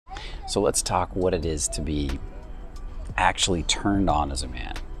So let's talk what it is to be actually turned on as a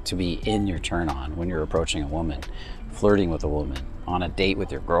man, to be in your turn on when you're approaching a woman, flirting with a woman, on a date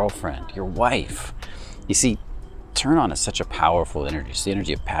with your girlfriend, your wife. You see, turn on is such a powerful energy. It's the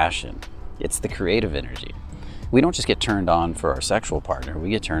energy of passion. It's the creative energy. We don't just get turned on for our sexual partner. We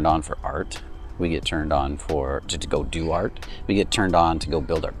get turned on for art. We get turned on to go do art. We get turned on to go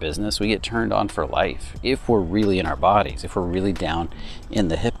build our business. We get turned on for life. If we're really in our bodies, if we're really down in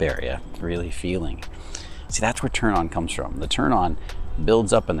the hip area, really feeling. See, that's where turn on comes from. The turn on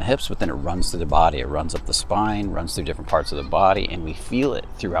builds up in the hips, but then it runs through the body. It runs up the spine, runs through different parts of the body, and we feel it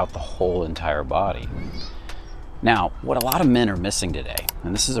throughout the whole entire body. Now, what a lot of men are missing today,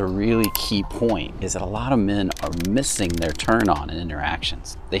 and this is a really key point, is that a lot of men are missing their turn on in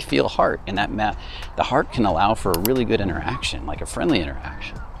interactions. They feel heart, and the heart can allow for a really good interaction, like a friendly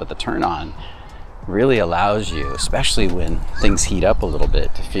interaction. But the turn on really allows you, especially when things heat up a little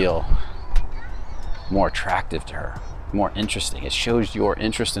bit, to feel more attractive to her, more interesting. It shows your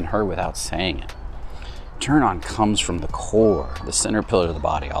interest in her without saying it. Turn on comes from the core, the center pillar of the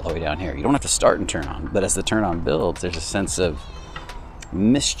body, all the way down here. You don't have to start in turn on, but as the turn on builds, there's a sense of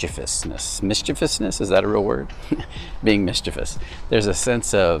mischievousness. Mischievousness, is that a real word? Being mischievous. There's a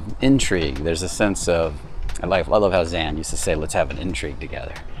sense of intrigue. There's a sense of, I love how Zan used to say, let's have an intrigue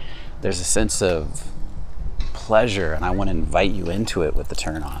together. There's a sense of pleasure, and I want to invite you into it with the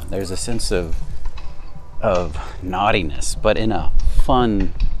turn on. There's a sense of naughtiness, but in a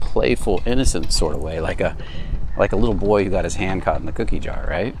fun, playful, innocent sort of way, like a little boy who got his hand caught in the cookie jar,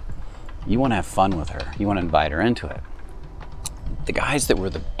 right? You want to have fun with her. You want to invite her into it. The guys that were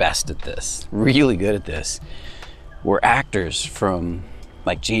the best at this, really good at this, were actors from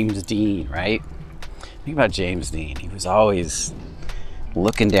like James Dean, right? Think about James Dean. He was always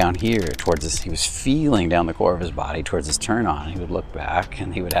looking down here towards this. He was feeling down the core of his body towards his turn on. He would look back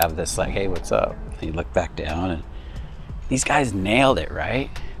and he would have this like, hey, what's up? And he'd look back down, and these guys nailed it, right?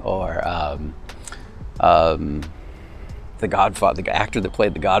 Or the Godfather, the actor that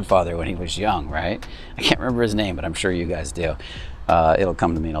played the Godfather when he was young, right? I can't remember his name, but I'm sure you guys do. It'll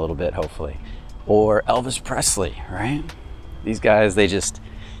come to me in a little bit, hopefully. Or Elvis Presley, right? These guys,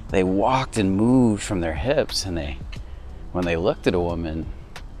 they walked and moved from their hips, and when they looked at a woman,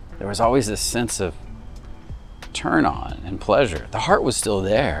 there was always this sense of turn on and pleasure. The heart was still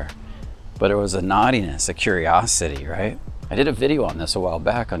there, but there was a naughtiness, a curiosity, right? I did a video on this a while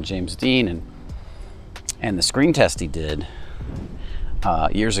back on James Dean and the screen test he did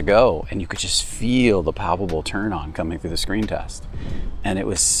years ago, and you could just feel the palpable turn on coming through the screen test. And it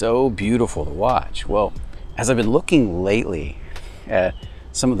was so beautiful to watch. Well, as I've been looking lately at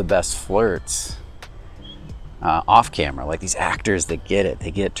some of the best flirts off camera, like these actors that get it,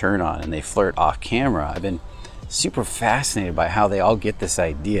 they get turn on and they flirt off camera, I've been super fascinated by how they all get this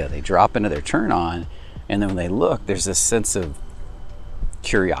idea. They drop into their turn on, and then when they look, there's this sense of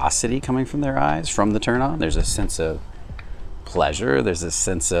curiosity coming from their eyes from the turn on. There's a sense of pleasure. There's a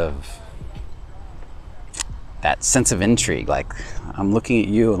sense of that sense of intrigue, like I'm looking at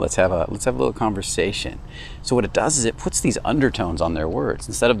you and let's have a little conversation. So what it does is it puts these undertones on their words.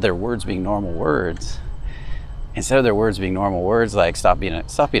 Instead of their words being normal words, like stop being a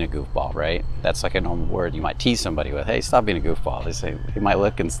goofball, right? That's like a normal word you might tease somebody with. Hey, stop being a goofball. They might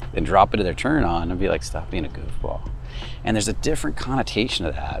look and drop into their turn on and be like, stop being a goofball. And there's a different connotation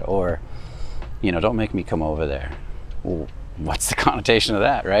of that. Or, don't make me come over there. Well, what's the connotation of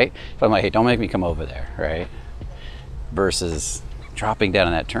that, right? If I'm like, hey, don't make me come over there, right? Versus dropping down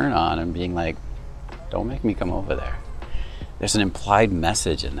on that turn on and being like, don't make me come over there. There's an implied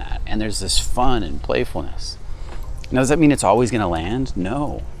message in that. And there's this fun and playfulness. Now, does that mean it's always going to land?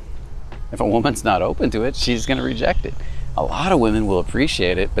 No. If a woman's not open to it, she's going to reject it. A lot of women will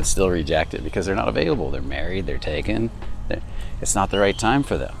appreciate it, but still reject it because they're not available. They're married, they're taken. It's not the right time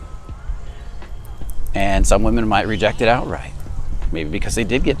for them. And some women might reject it outright. Maybe because they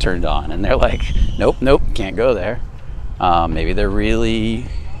did get turned on and they're like, nope, can't go there. Maybe they're really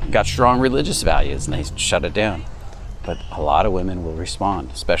got strong religious values and they shut it down. But a lot of women will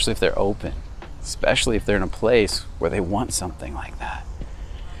respond, especially if they're open, especially if they're in a place where they want something like that.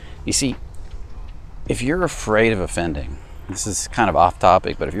 You see, if you're afraid of offending, this is kind of off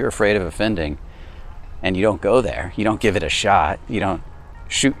topic, but if you're afraid of offending and you don't go there, you don't give it a shot, you don't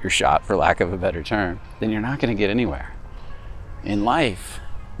shoot your shot, for lack of a better term, then you're not going to get anywhere. In life,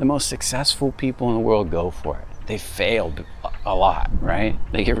 the most successful people in the world go for it. They failed a lot, right?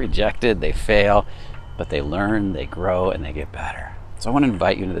 They get rejected, they fail, but they learn, they grow, and they get better. So I want to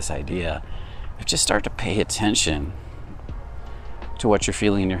invite you into this idea of just start to pay attention to what you're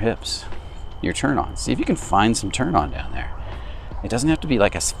feeling in your hips, your turn on. See if you can find some turn on down there. It doesn't have to be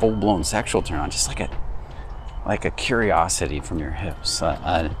like a full-blown sexual turn on, just like a curiosity from your hips,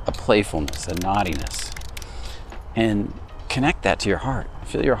 a playfulness, a naughtiness. And connect that to your heart.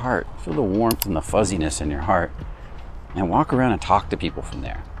 Feel your heart. Feel the warmth and the fuzziness in your heart. And walk around and talk to people from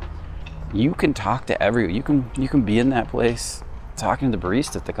there. You can talk to everyone. You can be in that place talking to the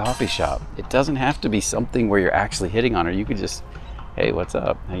barista at the coffee shop. It doesn't have to be something where you're actually hitting on her. You could just, hey, what's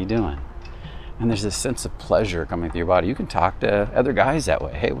up? How you doing? And there's this sense of pleasure coming through your body. You can talk to other guys that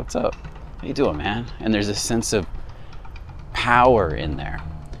way. Hey, what's up? How you doing, man? And there's this sense of power in there.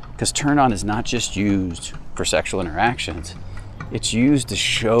 Because turn on is not just used for sexual interactions. It's used to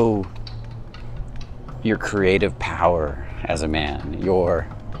show your creative power as a man, your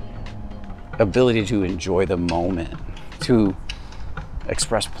ability to enjoy the moment, to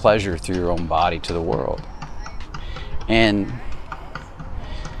express pleasure through your own body to the world. And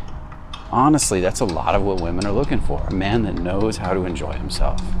honestly, that's a lot of what women are looking for. A man that knows how to enjoy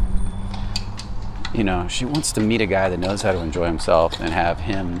himself. You know, she wants to meet a guy that knows how to enjoy himself and have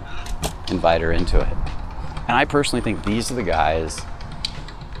him invite her into it. And I personally think these are the guys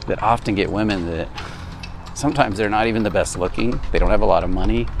that often get women that sometimes they're not even the best looking. They don't have a lot of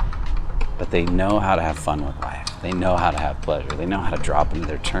money, but they know how to have fun with life. They know how to have pleasure. They know how to drop into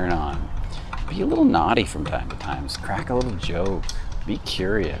their turn on. Be a little naughty from time to time. Just crack a little joke. Be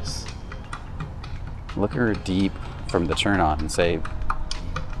curious. Look at her deep from the turn on and say,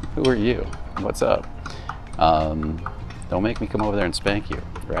 who are you? What's up? Don't make me come over there and spank you,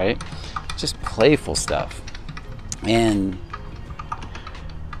 right? Just playful stuff. And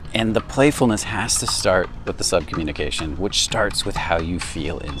the playfulness has to start with the subcommunication, which starts with how you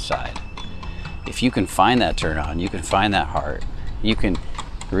feel inside. If you can find that turn on, you can find that heart, you can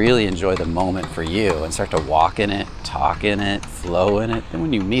really enjoy the moment for you and start to walk in it, talk in it, flow in it, then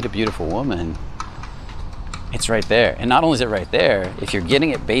when you meet a beautiful woman, it's right there. And not only is it right there, if you're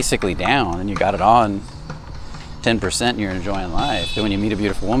getting it basically down and you got it on 10% and you're enjoying life, then when you meet a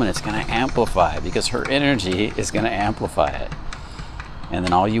beautiful woman, it's gonna amplify because her energy is gonna amplify it. And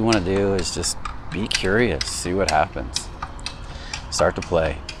then all you wanna do is just be curious, see what happens. Start to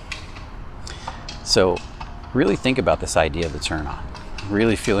play. So really think about this idea of the turn on.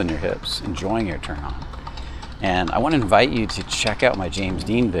 Really feeling your hips, enjoying your turn on. And I wanna invite you to check out my James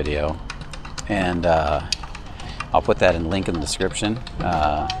Dean video, and I'll put that in link in the description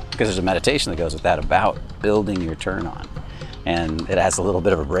because there's a meditation that goes with that about building your turn on. And it has a little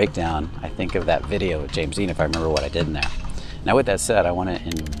bit of a breakdown, I think, of that video with James Dean, if I remember what I did in there. Now with that said, I want to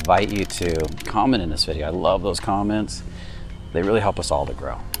invite you to comment in this video. I love those comments. They really help us all to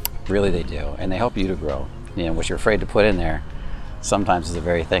grow. Really they do. And they help you to grow. You know, what you're afraid to put in there sometimes is the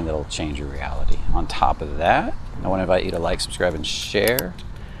very thing that'll change your reality. On top of that, I want to invite you to like, subscribe, and share.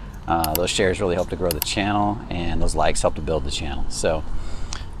 Those shares really help to grow the channel, and those likes help to build the channel. So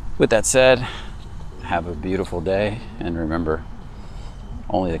with that said, have a beautiful day, and remember,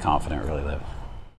 only the confident really live.